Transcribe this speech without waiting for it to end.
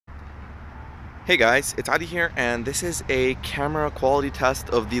Hey guys, it's Adi here, and this is a camera quality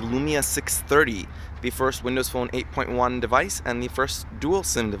test of the Lumia 630, the first Windows Phone 8.1 device and the first dual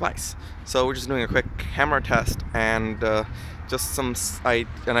SIM device. So we're just doing a quick camera test and just an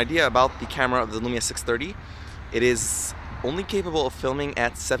idea about the camera of the Lumia 630. It is only capable of filming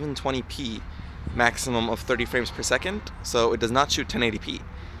at 720p, maximum of 30 frames per second, so it does not shoot 1080p.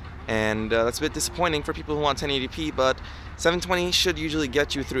 And that's a bit disappointing for people who want 1080p, but 720 should usually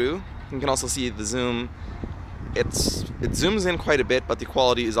get you through. You can also see the zoom. It zooms in quite a bit, but the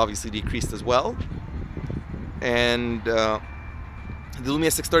quality is obviously decreased as well. And the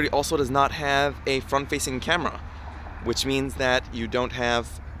Lumia 630 also does not have a front-facing camera, which means that you don't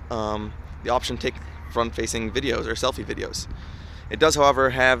have the option to take front-facing videos or selfie videos. It does, however,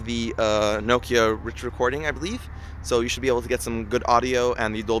 have the Nokia rich recording, I believe, so you should be able to get some good audio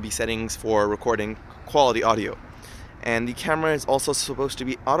and the Dolby settings for recording quality audio. And the camera is also supposed to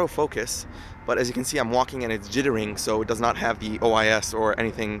be autofocus, but as you can see, I'm walking and it's jittering, so it does not have the OIS or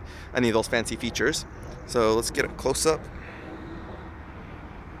any of those fancy features. So let's get a close-up.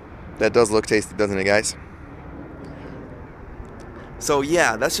 That does look tasty, doesn't it, guys? So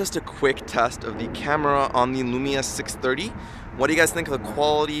yeah, that's just a quick test of the camera on the Lumia 630. What do you guys think of the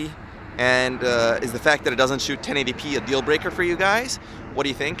quality? And is the fact that it doesn't shoot 1080p a deal breaker for you guys? What do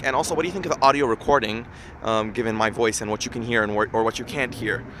you think? And also, what do you think of the audio recording, given my voice and what you can hear and or what you can't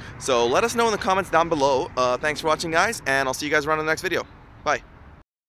hear? So let us know in the comments down below. Thanks for watching, guys, and I'll see you guys around in the next video. Bye.